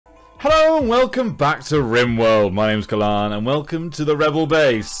Hello and welcome back to Rimworld. My name's Kalan and welcome to the Rebel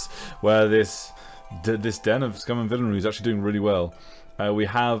Base, where this den of scum and villainy is actually doing really well. We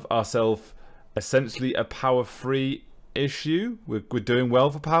have ourselves essentially a power-free issue. We're doing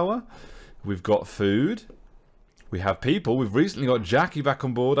well for power. We've got food. We have people. We've recently got Jackie back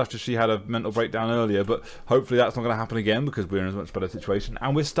on board after she had a mental breakdown earlier, but hopefully that's not going to happen again because we're in a much better situation.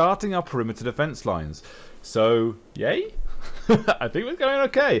 And we're starting our perimeter defense lines. So, yay! I think we're going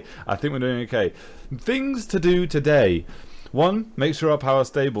okay. I think we're doing okay. Things to do today. 1. Make sure our power's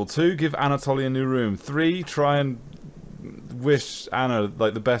stable. 2. Give Anatoly a new room. 3. Try and wish Anna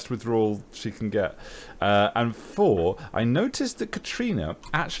like the best withdrawal she can get. And 4. I noticed that Katrina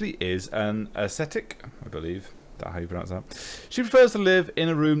actually is an ascetic, I believe. Is that how you pronounce that? She prefers to live in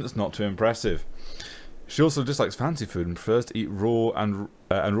a room that's not too impressive. She also dislikes fancy food and prefers to eat raw, and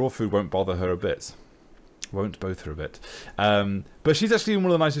raw food won't bother her a bit. Won't both her a bit. But she's actually in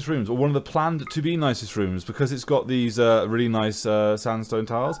one of the nicest rooms, or one of the planned to be nicest rooms, because it's got these really nice sandstone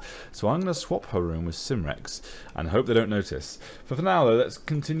tiles. So I'm going to swap her room with Simrex and hope they don't notice. But for now though, let's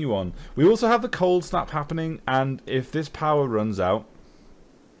continue on. We also have the cold snap happening, and if this power runs out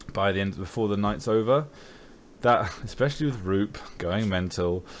by the end, before the night's over, that, especially with Roop going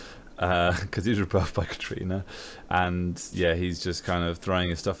mental, because he's rebuffed by Katrina, and yeah, he's just kind of throwing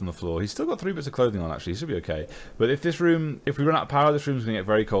his stuff on the floor. He's still got 3 bits of clothing on, actually. He should be okay. But if we run out of power, this room's going to get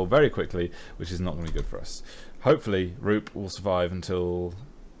very cold very quickly, which is not going to be good for us. Hopefully Roop will survive until...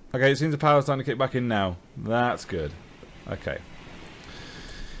 Okay, it seems the power's starting to kick back in now. That's good. Okay.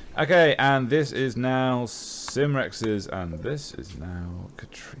 Okay, and this is now Simrex's, and this is now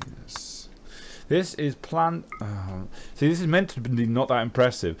Katrina's. This is planned... see, this is meant to be not that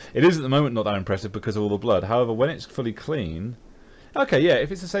impressive. It is at the moment not that impressive because of all the blood. However, when it's fully clean... Okay, yeah,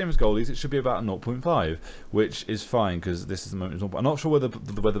 if it's the same as Goldie's, it should be about a 0.5, which is fine because this is the moment. I'm not sure where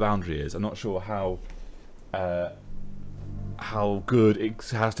the boundary is. I'm not sure how good it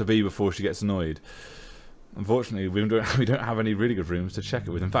has to be before she gets annoyed. Unfortunately, we don't have any really good rooms to check it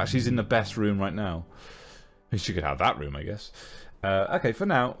with. In fact, she's in the best room right now. She could have that room, I guess. Okay, for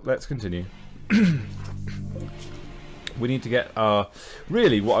now, let's continue. We need to get our...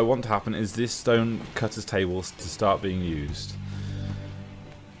 Really, what I want to happen is this stone cutter's table to start being used.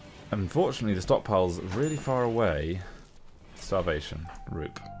 Unfortunately, the stockpile's really far away. Starvation.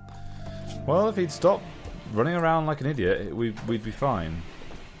 Roop. Well, if he'd stop running around like an idiot, we'd be fine.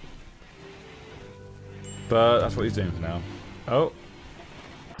 But that's what he's doing for now. Oh.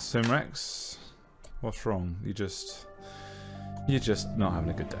 Simrex. What's wrong? You're just not having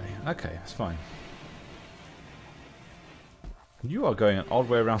a good day. Okay, that's fine. You are going an odd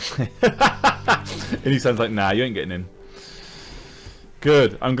way around. And he sounds like, nah, you ain't getting in.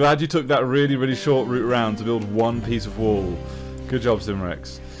 Good. I'm glad you took that really, really short route around to build one piece of wall. Good job,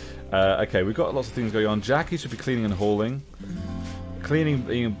 Simrex. Okay, we've got lots of things going on. Jackie should be cleaning and hauling. Cleaning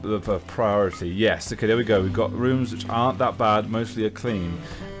being a priority. Yes, okay, there we go. We've got rooms which aren't that bad. Mostly are clean.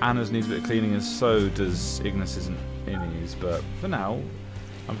 Anna's needs a bit of cleaning, and so does Ignis's and Innie's. But for now,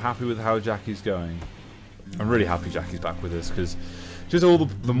 I'm happy with how Jackie's going. I'm really happy Jackie's back with us, because just all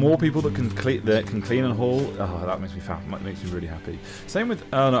the more people that can clean and haul, oh, that makes me makes me really happy. Same with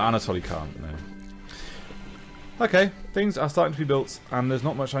no, Anatoly can't. No. Okay, things are starting to be built, and there's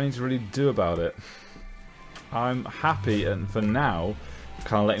not much I need to really do about it. I'm happy, and for now,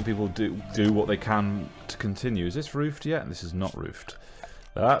 kind of letting people do what they can to continue. Is this roofed yet? This is not roofed.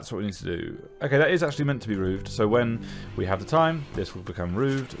 That's what we need to do. Okay, that is actually meant to be roofed, so when we have the time, this will become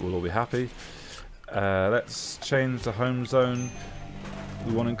roofed. We'll all be happy. Let's change the home zone.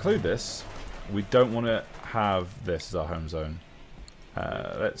 We want to include this. We don't want to have this as our home zone.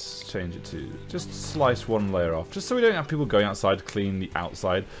 Let's change it to just slice one layer off, just so we don't have people going outside to clean the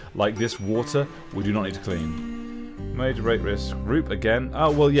outside. Like this water, we do not need to clean. Major break risk. Roop again.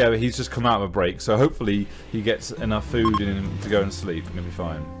 Oh, well, yeah, he's just come out of a break, so hopefully he gets enough food in him to go and sleep. We're going to be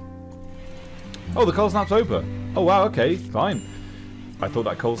fine. Oh, the cold snap's over. Oh, wow, okay, fine. I thought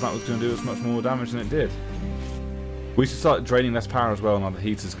that cold snap was going to do us much more damage than it did. We should start draining less power as well, now the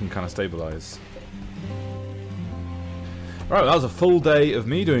heaters can kind of stabilise. Right, that was a full day of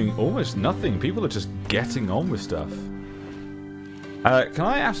me doing almost nothing. People are just getting on with stuff. Can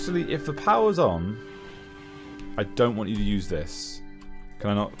I actually, if the power's on, I don't want you to use this.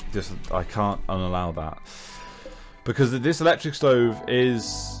 Can I not just, I can't unallow that. Because this electric stove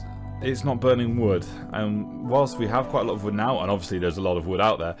is, it's not burning wood. And whilst we have quite a lot of wood now, and obviously there's a lot of wood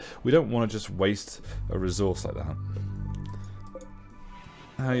out there, we don't want to just waste a resource like that.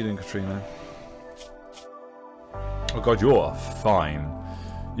 How are you doing, Katrina? Oh god, you are fine.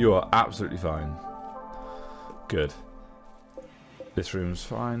 You are absolutely fine. Good. This room's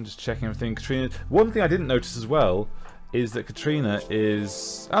fine, just checking everything. Katrina. One thing I didn't notice as well is that Katrina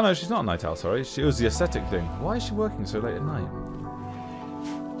is... Oh no, she's not a night owl, sorry. She was the aesthetic thing. Why is she working so late at night?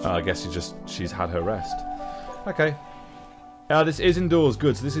 Oh, I guess she's had her rest. Okay. This is indoors,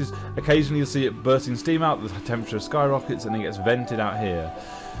 good. So this is, occasionally you'll see it bursting steam out, the temperature skyrockets, and it gets vented out here.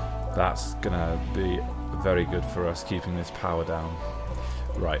 That's gonna be very good for us, keeping this power down.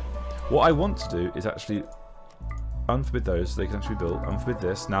 Right. What I want to do is actually unforbid those so they can actually be built. Unforbid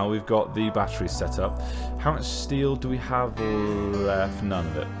this. Now we've got the batteries set up. How much steel do we have left? None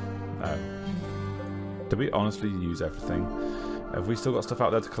of it. No. Did we honestly use everything? Have we still got stuff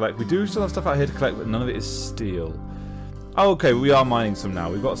out there to collect? We do still have stuff out here to collect, but none of it is steel. Oh, okay, we are mining some now.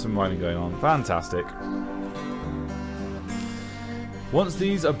 We've got some mining going on. Fantastic. Once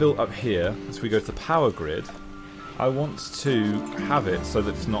these are built up here, as we go to the power grid, I want to have it so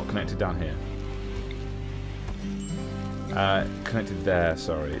that it's not connected down here. Connected there,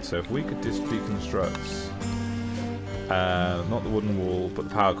 sorry. So if we could just deconstruct, not the wooden wall, but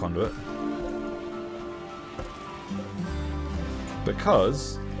the power conduit.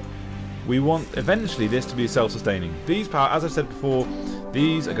 Because we want eventually this to be self-sustaining. These power, as I said before,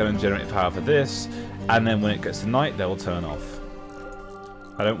 these are going to generate power for this, and then when it gets to night, they will turn off.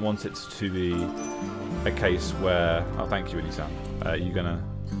 I don't want it to be a case where... Oh, thank you, Elisan. You're gonna...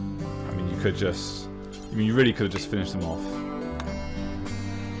 I mean, you could just... I mean, you really could have just finished them off.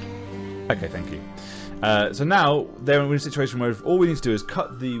 Okay, thank you. So now, they're in a situation where all we need to do is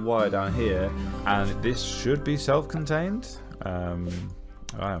cut the wire down here, and this should be self-contained.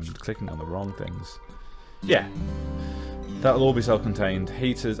 I'm clicking on the wrong things. Yeah. That'll all be self-contained.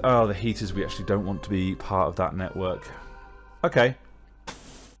 Heaters. Oh, the heaters we actually don't want to be part of that network. Okay.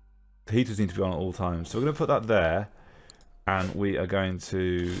 The heaters need to be on at all times. So we're going to put that there. And we are going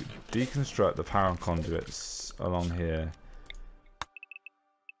to deconstruct the power conduits along here.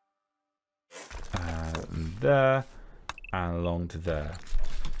 And there. And along to there.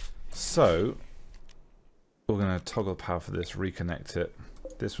 So, we're going to toggle the power for this, reconnect it.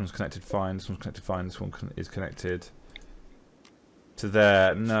 This one's connected fine, this one's connected fine, this one is connected to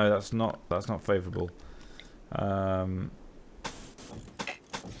there. No, that's not favourable. I'm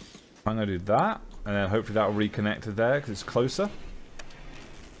going to do that, and then hopefully that will reconnect to there because it's closer.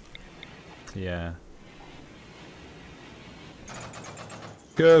 Yeah.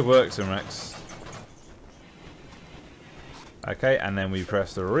 Good work, Simrex. Okay, and then we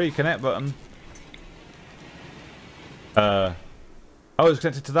press the reconnect button. Oh, it's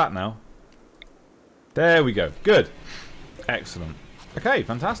connected to that now. There we go. Good. Excellent. Okay,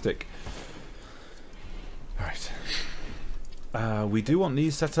 fantastic. Right. We do want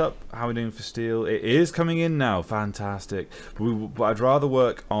these set up. How are we doing for steel? It is coming in now. Fantastic. But I'd rather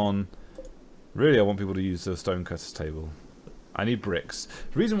work on... Really, I want people to use the stonecutter's table. I need bricks.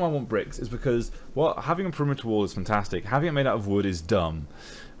 The reason why I want bricks is because having a perimeter wall is fantastic. Having it made out of wood is dumb.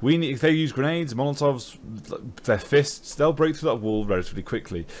 If they use grenades, Molotovs, their fists, they'll break through that wall relatively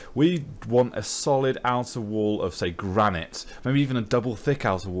quickly. We want a solid outer wall of, say, granite. Maybe even a double thick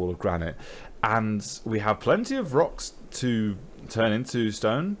outer wall of granite. And we have plenty of rocks to turn into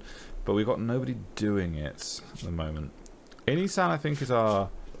stone, but we've got nobody doing it at the moment. Inisan, I think, is our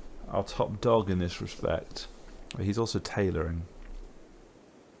top dog in this respect. He's also tailoring.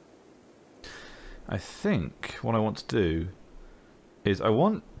 I think what I want to do is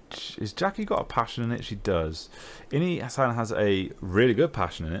is Jackie got a passion in it? She does. Inisan has a really good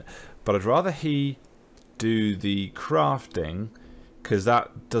passion in it, but I'd rather he do the crafting because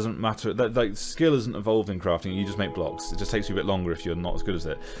that doesn't matter. That like skill isn't evolved in crafting. You just make blocks. It just takes you a bit longer if you're not as good as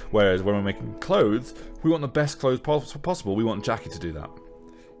it. Whereas when we're making clothes, we want the best clothes possible. We want Jackie to do that.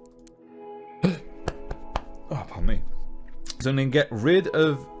 Oh, pardon me. So I'm going to get rid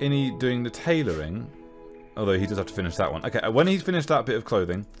of Innie doing the tailoring. Although he does have to finish that one. Okay, when he's finished that bit of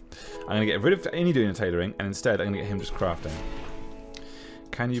clothing, I'm going to get rid of Innie doing the tailoring, and instead I'm going to get him just crafting.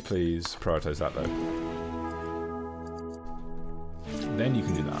 Can you please prioritise that, though? Then you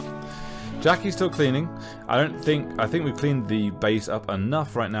can do that. Jackie's still cleaning. I think we've cleaned the base up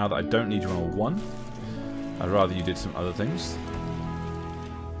enough right now that I don't need you on a 1. I'd rather you did some other things.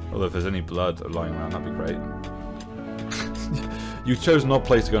 Although if there's any blood lying around, that'd be great. You've chosen an odd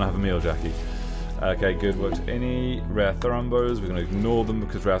place to go and have a meal, Jackie. Okay, good work to any rare thrombos. We're going to ignore them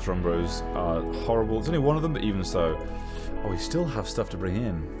because rare thrombos are horrible. There's only one of them, but even so. Oh, we still have stuff to bring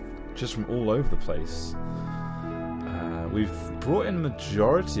in. Just from all over the place. We've brought in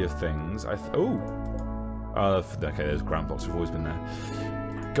majority of things. Okay, there's ground blocks. We've always been there.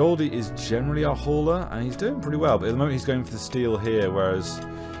 Goldie is generally our hauler, and he's doing pretty well. But at the moment, he's going for the steel here, whereas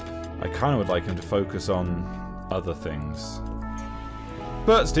I kind of would like him to focus on other things.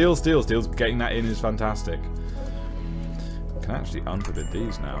 But steals. Getting that in is fantastic. Can actually unforbid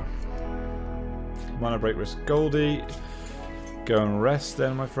these now. Minor break risk Goldie. Go and rest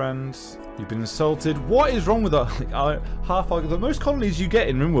then, my friends. You've been insulted. What is wrong with that? The most colonies you get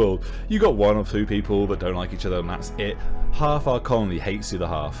in Rimworld, you got 1 or 2 people that don't like each other and that's it. Half our colony hates the other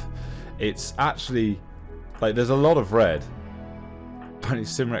half. It's actually, like, there's a lot of red. Apparently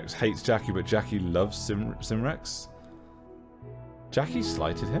Simrex hates Jackie, but Jackie loves Simrex. Jackie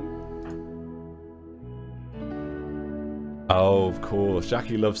slighted him? Oh, of course.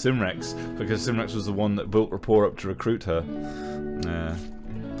 Jackie loves Simrex because Simrex was the one that built rapport up to recruit her.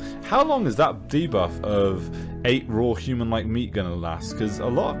 How long is that debuff of 8 raw human-like meat gonna last? Because a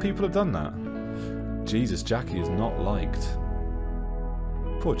lot of people have done that. Jesus, Jackie is not liked.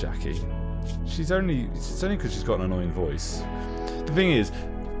 Poor Jackie. It's only because she's got an annoying voice. The thing is,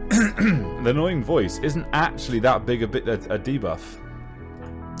 the annoying voice isn't actually that big a debuff.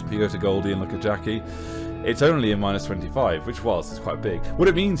 If you go to Goldie and look at Jackie, it's only a -25, which whilst it's quite big. What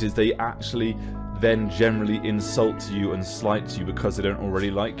it means is they actually then generally insult you and slight you because they don't already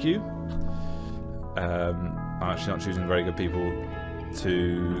like you. I'm actually not choosing very good people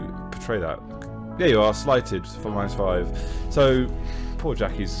to portray that. There you are, slighted for -5. So, poor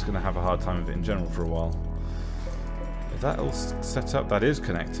Jackie's going to have a hard time with it in general for a while. Is that all set up? That is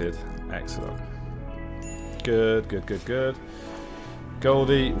connected. Excellent. Good.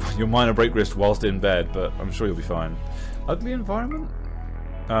 Goldie, your minor break wrist whilst in bed, but I'm sure you'll be fine. Ugly environment?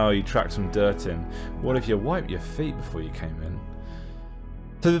 Oh, you tracked some dirt in. What if you wiped your feet before you came in?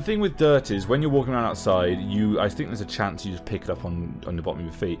 So the thing with dirt is, when you're walking around outside, I think there's a chance you just pick it up on the bottom of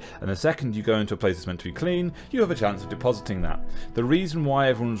your feet. And the second you go into a place that's meant to be clean, you have a chance of depositing that. The reason why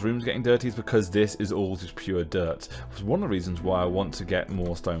everyone's room's getting dirty is because this is all just pure dirt. It's one of the reasons why I want to get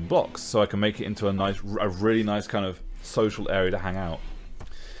more stone blocks, so I can make it into a really nice kind of social area to hang out.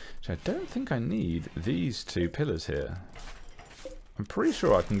 Which I don't think I need these 2 pillars here. I'm pretty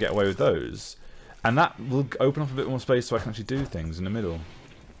sure I can get away with those. And that will open up a bit more space so I can actually do things in the middle.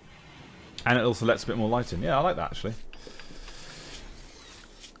 And it also lets a bit more light in. Yeah, I like that actually.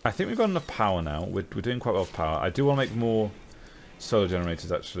 I think we've got enough power now. We're doing quite well with power. I do want to make more solar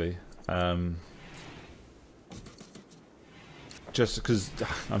generators actually. Just because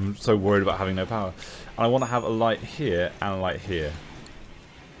I'm so worried about having no power. And I want to have a light here and a light here.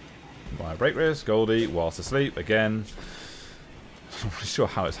 My break risk, Goldie, whilst asleep, again. I'm not really sure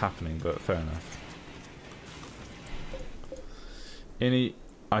how it's happening, but fair enough. Innie,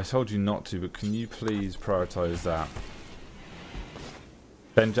 I told you not to, but can you please prioritise that?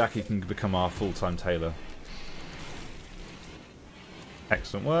 Then Jackie can become our full-time tailor.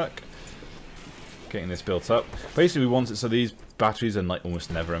 Excellent work. Getting this built up. Basically we want it so these batteries are like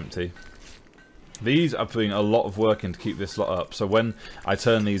almost never empty. These are putting a lot of work in to keep this lot up. So when I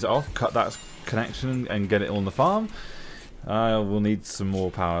turn these off, cut that connection and get it on the farm, we'll need some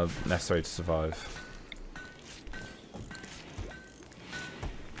more power necessary to survive.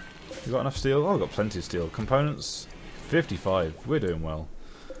 You got enough steel? Oh, I've got plenty of steel. Components, 55. We're doing well.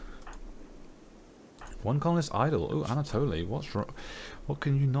 1 colonist idle. Oh, Anatoly, what's wrong? What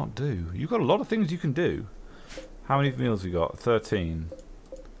can you not do? You've got a lot of things you can do. How many meals have we got? 13.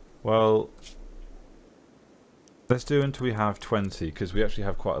 Well, let's do until we have 20, because we actually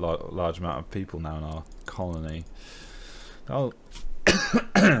have quite a large amount of people now in our colony. I'll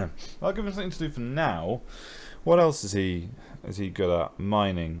give him something to do for now. What else is he good at?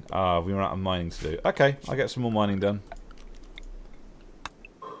 Mining. We run out of mining to do. Okay, I'll get some more mining done.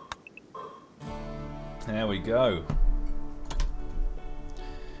 There we go.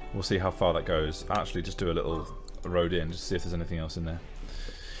 We'll see how far that goes. Actually, just do a little road in, just to see if there's anything else in there.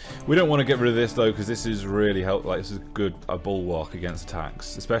 We don't want to get rid of this though, because this is really this is a bulwark against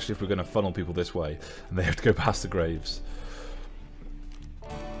attacks, especially if we're going to funnel people this way and they have to go past the graves.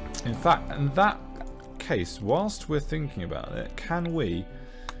 In fact, in that case, whilst we're thinking about it, can we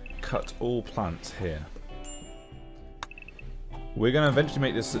cut all plants here? We're going to eventually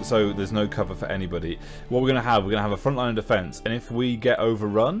make this so there's no cover for anybody. What we're going to have a front line of defense, and if we get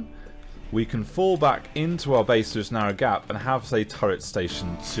overrun, we can fall back into our base through this narrow gap and have, say, turrets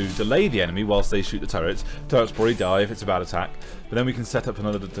stationed to delay the enemy whilst they shoot the turrets. Turrets probably die if it's a bad attack, but then we can set up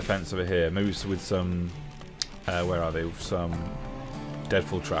another defense over here, maybe with some, where are they, with some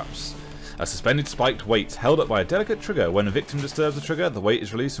deadfall traps. A suspended spiked weight held up by a delicate trigger. When a victim disturbs the trigger, the weight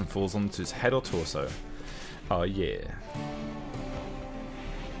is released and falls onto its head or torso. Oh yeah.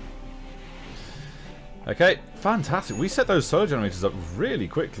 Okay, fantastic. We set those solar generators up really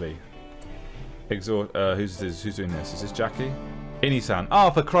quickly. Who's doing this? Is this Jackie? Innie-san. Ah,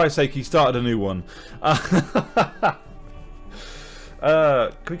 for Christ's sake, he started a new one.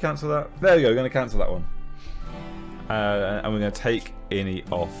 Can we cancel that? There we go, we're going to cancel that one. And we're going to take Innie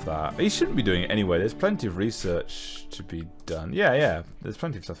off that. He shouldn't be doing it anyway. There's plenty of research to be done. Yeah. There's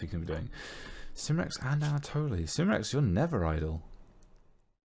plenty of stuff he can be doing. Simrex and Anatoly. Simrex, you're never idle.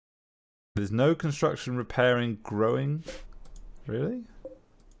 There's no construction, repairing, growing. Really?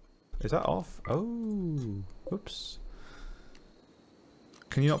 Is that off? Oh. Oops.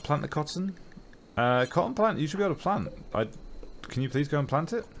 Can you not plant the cotton? Cotton plant? You should be able to plant. Can you please go and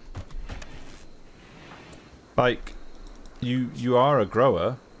plant it? Like, you are a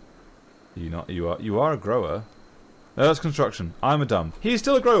grower. You are a grower. No, that's construction. I'm a dumb. He's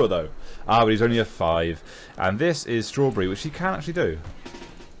still a grower though. Ah, but he's only a 5. And this is strawberry, which he can actually do.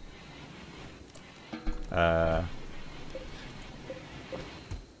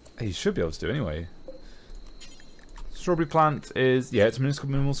 He should be able to do anyway. Strawberry plant is, yeah, it's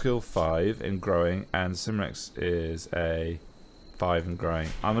minimal skill 5 in growing, and Simrex is a 5 in growing.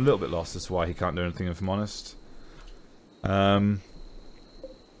 I'm a little bit lost as to why he can't do anything, if I'm honest.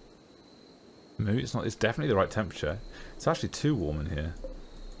 Maybe it's not. It's definitely the right temperature. It's actually too warm in here.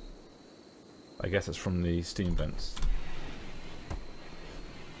 I guess it's from the steam vents.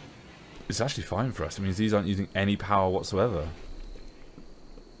 It's actually fine for us. It means these aren't using any power whatsoever.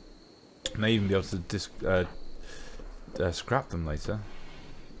 May even be able to scrap them later.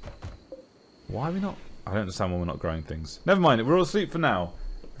 Why are we not? I don't understand why we're not growing things. Never mind. We're all asleep for now.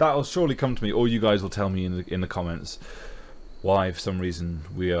 That'll surely come to me, or you guys will tell me in the comments why, for some reason,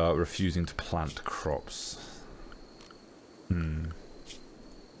 we are refusing to plant crops.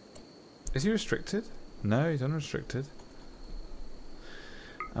 Is he restricted? No, he's unrestricted.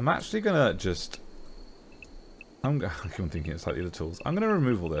 I'm actually gonna just. I'm thinking it's like the other tools. I'm gonna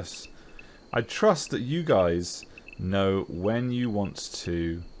remove all this. I trust that you guys know when you want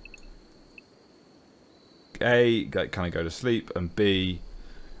to A, kind of go to sleep, and B,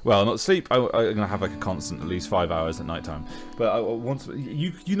 well, not sleep. I'm gonna have like a constant, at least 5 hours at night time. But I want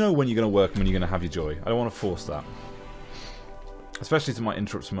you know when you're gonna work and when you're gonna have your joy. I don't want to force that, especially to might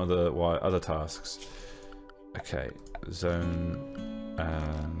interrupt some other tasks. Okay, zone.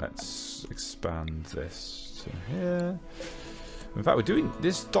 Let's expand this to here. In fact, we're doing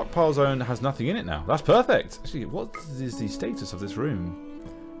this stockpile zone has nothing in it now. That's perfect. Actually, what is the status of this room?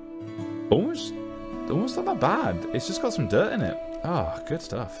 Almost not that bad. It's just got some dirt in it. Ah, oh, good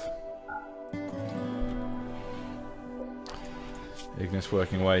stuff. Ignis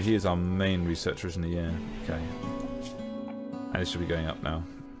working away. He is our main researcher, isn't he? Yeah. Okay. And it should be going up now.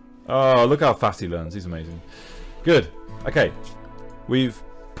 Oh, look how fast he learns. He's amazing. Good. Okay. We've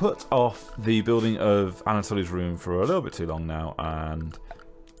put off the building of Anatoly's room for a little bit too long now, and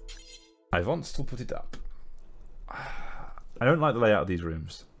I want to put it up. I don't like the layout of these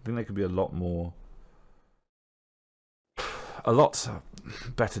rooms. I think they could be a lot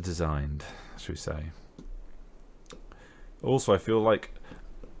better designed, should we say. Also, I feel like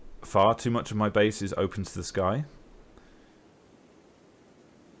far too much of my base is open to the sky.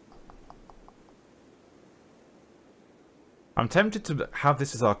 I'm tempted to have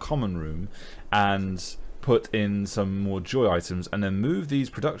this as our common room and put in some more joy items and then move these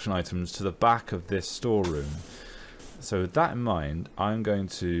production items to the back of this storeroom. So with that in mind, I'm going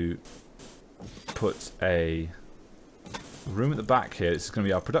to put a room at the back here. This is going to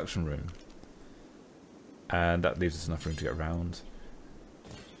be our production room. And that leaves us enough room to get around.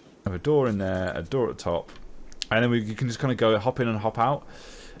 Have a door in there, a door at the top. And then you can just kind of go hop in and hop out.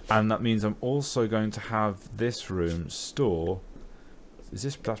 And that means I'm also going to have this room store. Is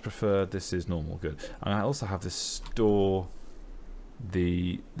this, that's preferred? This is normal. Good. And I also have this store.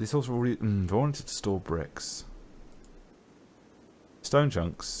 This also really. I wanted to store bricks, stone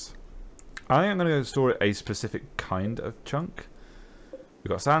chunks. I think I'm going to go store a specific kind of chunk. We've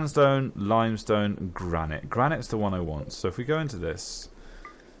got sandstone, limestone, and granite. Granite's the one I want. So if we go into this,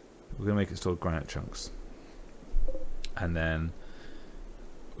 we're going to make it store granite chunks, and then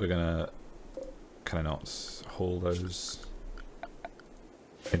we're gonna kind of not haul those.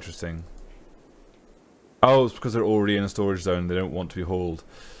 Interesting. Oh, it's because they're already in a storage zone. They don't want to be hauled,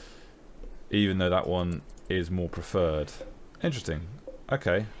 even though that one is more preferred. Interesting.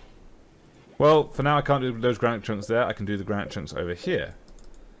 Okay. Well, for now I can't do those granite chunks there. I can do the granite chunks over here.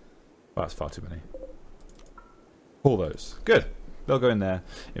 Well, that's far too many. Haul those. Good. They'll go in there.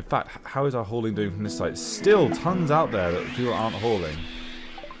 In fact, how is our hauling doing from this side? Still tons out there that people aren't hauling.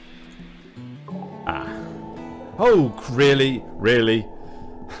 Oh, really? Really?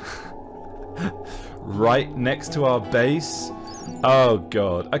 Right next to our base? Oh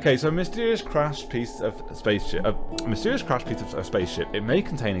god. Okay, so mysterious crash piece of spaceship. Mysterious crash piece of spaceship. It may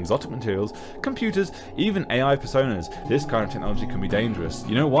contain exotic materials, computers, even AI personas. This kind of technology can be dangerous.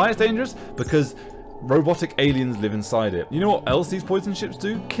 You know why it's dangerous? Because robotic aliens live inside it. You know what else these poison ships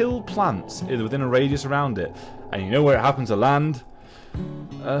do? Kill plants within a radius around it. And you know where it happens to land?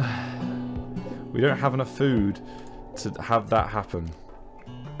 We don't have enough food to have that happen.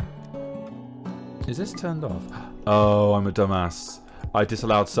 Is this turned off? Oh, I'm a dumbass. I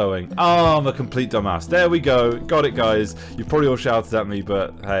disallowed sewing. Oh, I'm a complete dumbass. There we go. Got it, guys. You probably all shouted at me,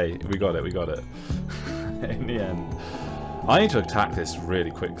 but hey, we got it. We got it. In the end. I need to attack this really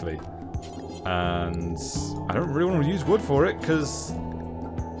quickly. And I don't really want to use wood for it, because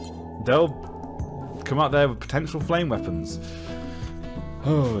they'll come out there with potential flame weapons.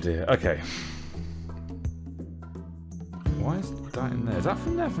 Oh, dear. Okay. Why is that in there? Is that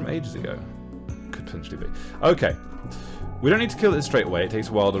from there from ages ago? Could potentially be. Okay. We don't need to kill it straight away. It takes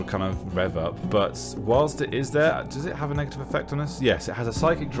a while to kind of rev up. But whilst it is there, does it have a negative effect on us? Yes, it has a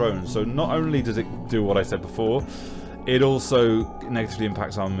psychic drone. So not only does it do what I said before, it also negatively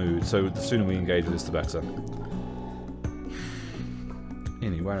impacts our mood. So the sooner we engage with this, the better.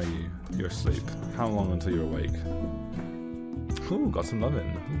 Innie, where are you? You're asleep. How long until you're awake? Ooh, got some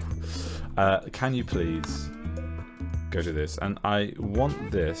loving. Can you please go to this? And I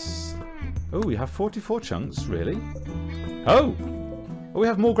want this. Oh, we have 44 chunks, really? Oh! Oh, we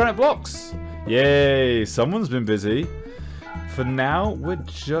have more granite blocks! Yay! Someone's been busy. For now, we're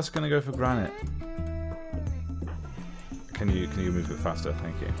just going to go for granite. Can you move a bit faster?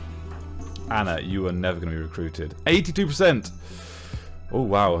 Thank you. Anna, you are never going to be recruited. 82%! Oh,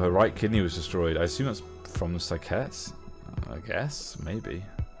 wow, her right kidney was destroyed. I assume that's from the Psychettes? I guess, maybe.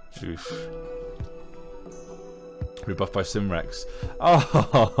 Oof. Rebuffed by Simrex.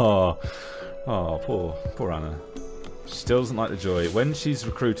 Oh, poor Anna. She still doesn't like the joy. When she's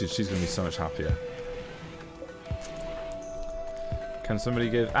recruited, she's going to be so much happier. Can somebody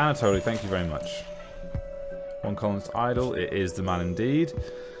give Anatoly? Thank you very much. One colonist idle. It is the man indeed.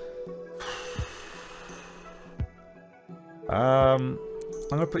 I'm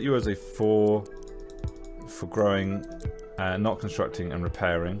going to put you as a 4 for growing, not constructing, and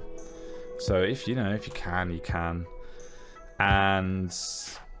repairing. So if you can, you can. And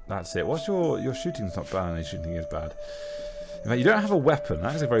that's it. What's your shooting's not bad, and your shooting is bad. In fact, you don't have a weapon.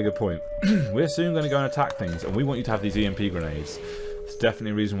 That is a very good point. We're soon going to go and attack things, and we want you to have these EMP grenades. It's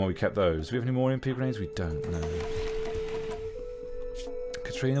definitely a reason why we kept those. Do we have any more EMP grenades? We don't. No.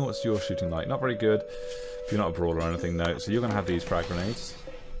 Katrina, what's your shooting like? Not very good. If you're not a brawler or anything, no. So you're going to have these frag grenades.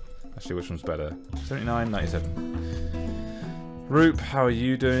 Actually, which one's better? 79, 97. Roop, how are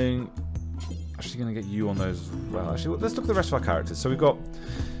you doing? Actually going to get you on those as well. Actually, let's look at the rest of our characters. So we've got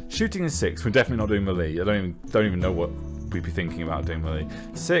shooting is 6. We're definitely not doing melee. I don't even know what we'd be thinking about doing melee.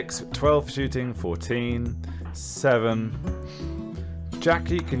 6, 12 for shooting, 14, 7.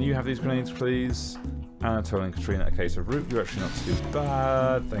 Jackie, can you have these grenades, please? Anatoly and Katrina. Okay, so Roop, you're actually not too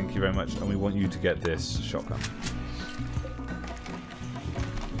bad. Thank you very much. And we want you to get this shotgun.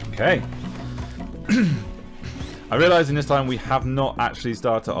 Okay. I realise in this time we have not actually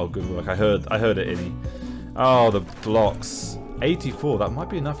started. Oh, good work! I heard it, Innie. Oh, the blocks. 84. That might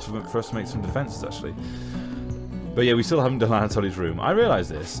be enough for us to make some defences, actually. But yeah, we still haven't done Anatoly's room. I realise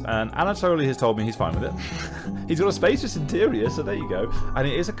this, and Anatoly has told me he's fine with it. He's got a spacious interior, so there you go. And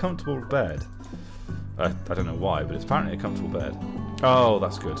it is a comfortable bed. I don't know why, but it's apparently a comfortable bed. Oh,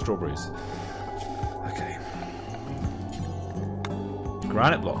 that's good. Strawberries. Okay.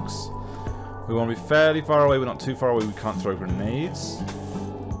 Granite blocks. We want to be fairly far away, but not too far away. We can't throw grenades.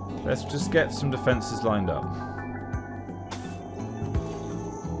 Let's just get some defences lined up.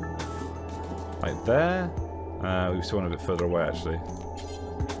 Right there. We still want a bit further away, actually.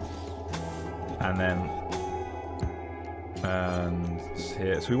 And then... and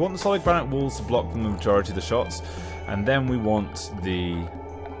here. So we want the solid granite walls to block the majority of the shots. And then we want the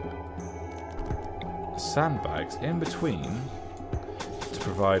sandbags in between to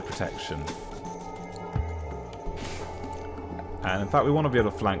provide protection. And in fact, we want to be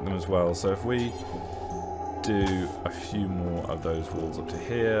able to flank them as well. So if we do a few more of those walls up to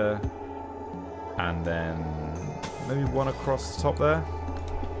here, and then maybe one across the top there.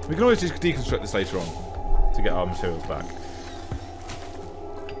 We can always just deconstruct this later on to get our materials back.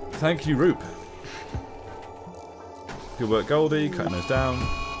 Thank you, Roop. Good work, Goldie. Cutting those down.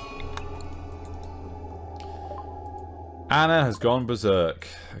 Anna has gone berserk.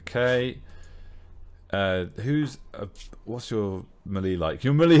 Okay. What's your melee like?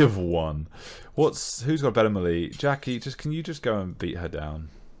 Your melee of 1. Who's got a better melee? Jackie, can you just go and beat her down?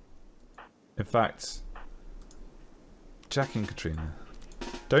 In fact, Jackie and Katrina.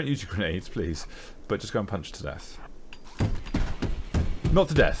 Don't use your grenades, please. But just go and punch to death. Not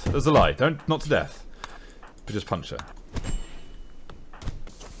to death. There's a lie. Not to death. But just punch her.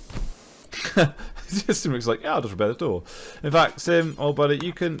 Sim looks like, yeah, I'll just repair the door. In fact, Sim, old buddy,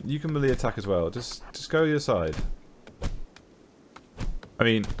 you can melee attack as well. Just go your side. I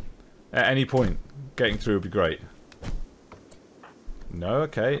mean, at any point, getting through would be great. No,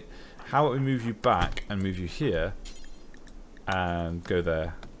 okay. How about we move you back and move you here and go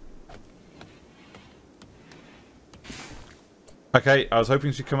there. Okay, I was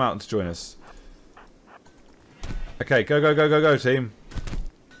hoping she'd come out to join us. Okay, go, team.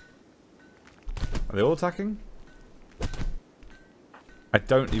 Are they all attacking? I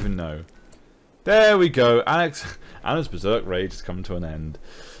don't even know. There we go. Anna's berserk rage has come to an end.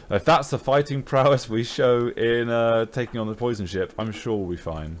 If that's the fighting prowess we show in taking on the poison ship, I'm sure we'll be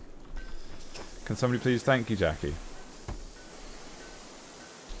fine. Can somebody please thank you, Jackie?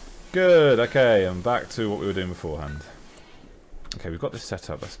 Good. Okay, I'm back to what we were doing beforehand. Okay, we've got this set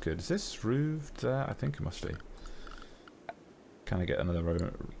up. That's good. Is this roofed there? I think it must be. Can I get another row?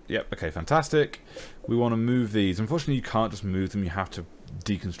 Yep, okay, fantastic. We want to move these. Unfortunately, you can't just move them. You have to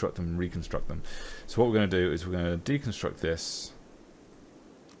deconstruct them and reconstruct them. So what we're going to do is we're going to deconstruct this.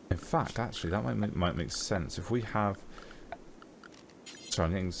 In fact, actually, that might make sense. If we have... Sorry,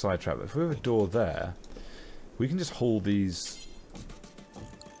 I'm getting sidetracked. But if we have a door there, we can just haul these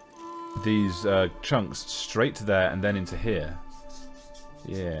chunks straight to there and then into here.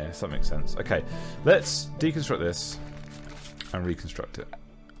 Yeah, that makes sense. Okay, let's deconstruct this and reconstruct it.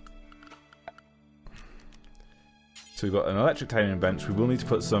 So we've got an electric tailoring bench. We will need to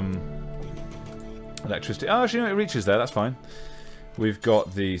put some electricity. Oh, actually, no, it reaches there. That's fine. We've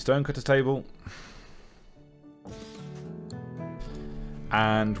got the stonecutter's table.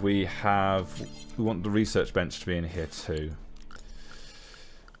 And we want the research bench to be in here too.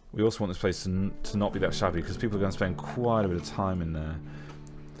 We also want this place to not be that shabby because people are going to spend quite a bit of time in there.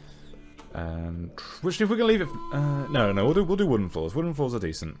 Which if we're going to leave it... no, we'll do wooden floors. Wooden floors are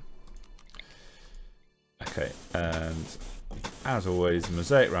decent. Okay, and as always,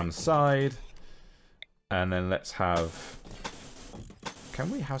 mosaic around the side. And then let's have... Can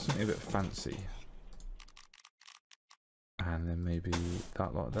we have something a bit fancy? And then maybe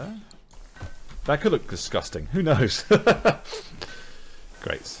that lot there. That could look disgusting. Who knows?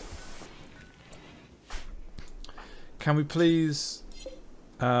 Great. Can we please...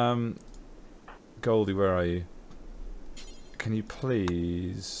 Goldie, where are you? Can you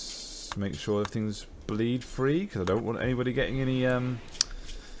please make sure everything's bleed free? Because I don't want anybody getting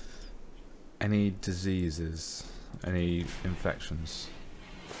any diseases, any infections.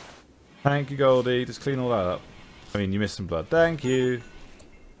 Thank you, Goldie. Just clean all that up. I mean, you missed some blood. Thank you.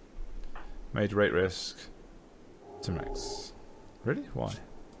 Major rate risk. Some Rex. Really? Why?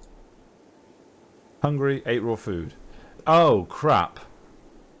 Hungry, ate raw food. Oh, crap.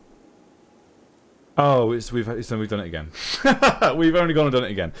 Oh, we've done it again. We've only gone and done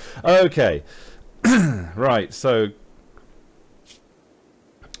it again. Okay. Right, so...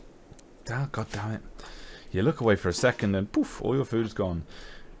 Oh, God damn it. You look away for a second and poof, all your food is gone.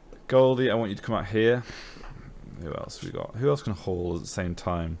 Goldie, I want you to come out here. Who else we got? Who else can haul at the same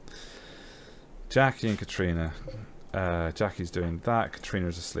time? Jackie and Katrina. Jackie's doing that.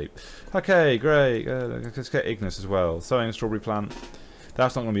 Katrina's asleep. Okay, great. Let's get Ignis as well. Sowing a strawberry plant.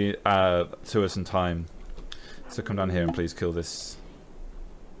 That's not going to be to us in time. So come down here and please kill this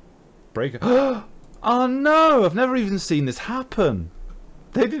breaker. Oh no! I've never even seen this happen.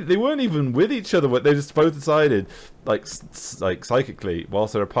 They weren't even with each other. They just both decided, like psychically,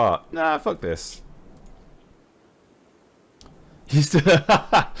 whilst they're apart. Nah, fuck this. He's still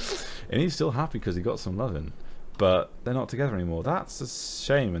and he's still happy because he got some loving, but they're not together anymore. That's a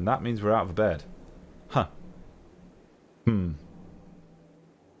shame, and that means we're out of bed. Huh.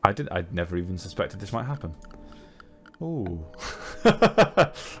 I'd never even suspected this might happen. Ooh.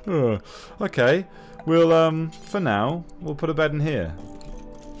 Okay. We'll for now we'll put a bed in here.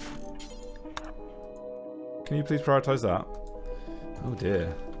 Can you please prioritize that? Oh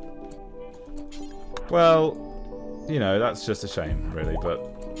dear. Well, you know, that's just a shame, really, but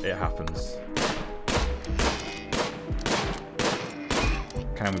it happens.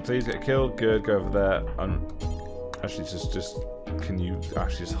 Can we please get killed? Good, go over there. Actually, just can you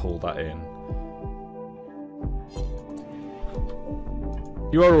actually just hold that in?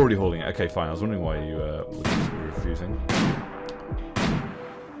 You are already holding it. Okay, fine. I was wondering why you were refusing.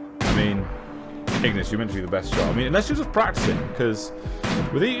 I mean, Ignis, you're meant to be the best shot. I mean, unless you're just practicing, because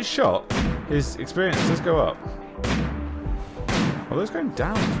with each shot, his experience does go up. Although it's going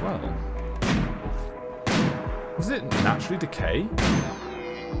down as well. Does it naturally decay?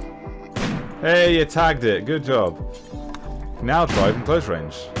 Hey, you tagged it. Good job. Now try from close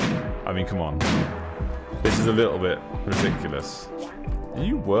range. I mean, come on. This is a little bit ridiculous. Are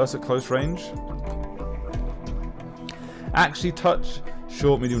you worse at close range? Actually, touch,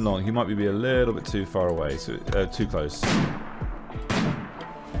 short, medium, long. He might be a little bit too far away, so too close.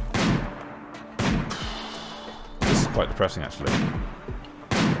 This is quite depressing, actually.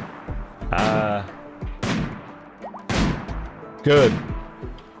 Good.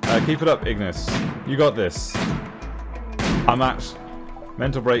 Keep it up, Ignis. You got this. I'm at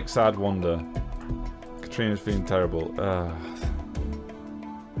mental break, sad wonder. Katrina's feeling terrible.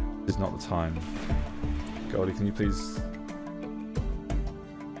 It's not the time. Goldie, can you please?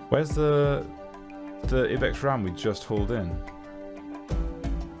 Where's the Ibex ram we just hauled in?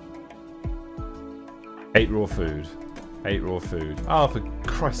 8 raw food. 8 raw food. Oh, for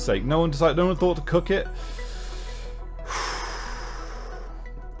Christ's sake! No one thought to cook it.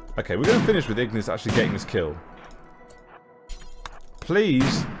 Okay, we're going to finish with Ignis actually getting this kill.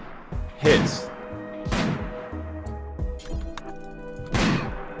 Please hit.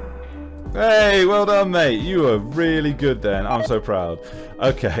 Hey, well done, mate. You were really good then. I'm so proud.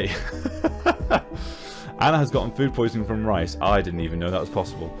 Okay. Anna has gotten food poisoning from rice. I didn't even know that was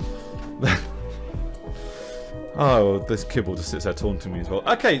possible. Oh, this kibble just sits there taunting me as well.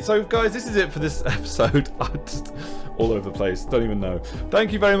 Okay, so guys, this is it for this episode. I'm just all over the place. Don't even know.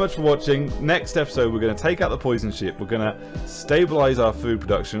 Thank you very much for watching. Next episode, we're going to take out the poison ship. We're going to stabilize our food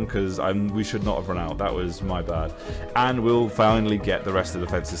production because we should not have run out. That was my bad. And we'll finally get the rest of the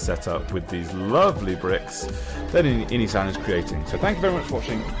fences set up with these lovely bricks that Inisan is creating. So thank you very much for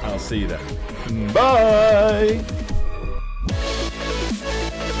watching, and I'll see you then. Bye!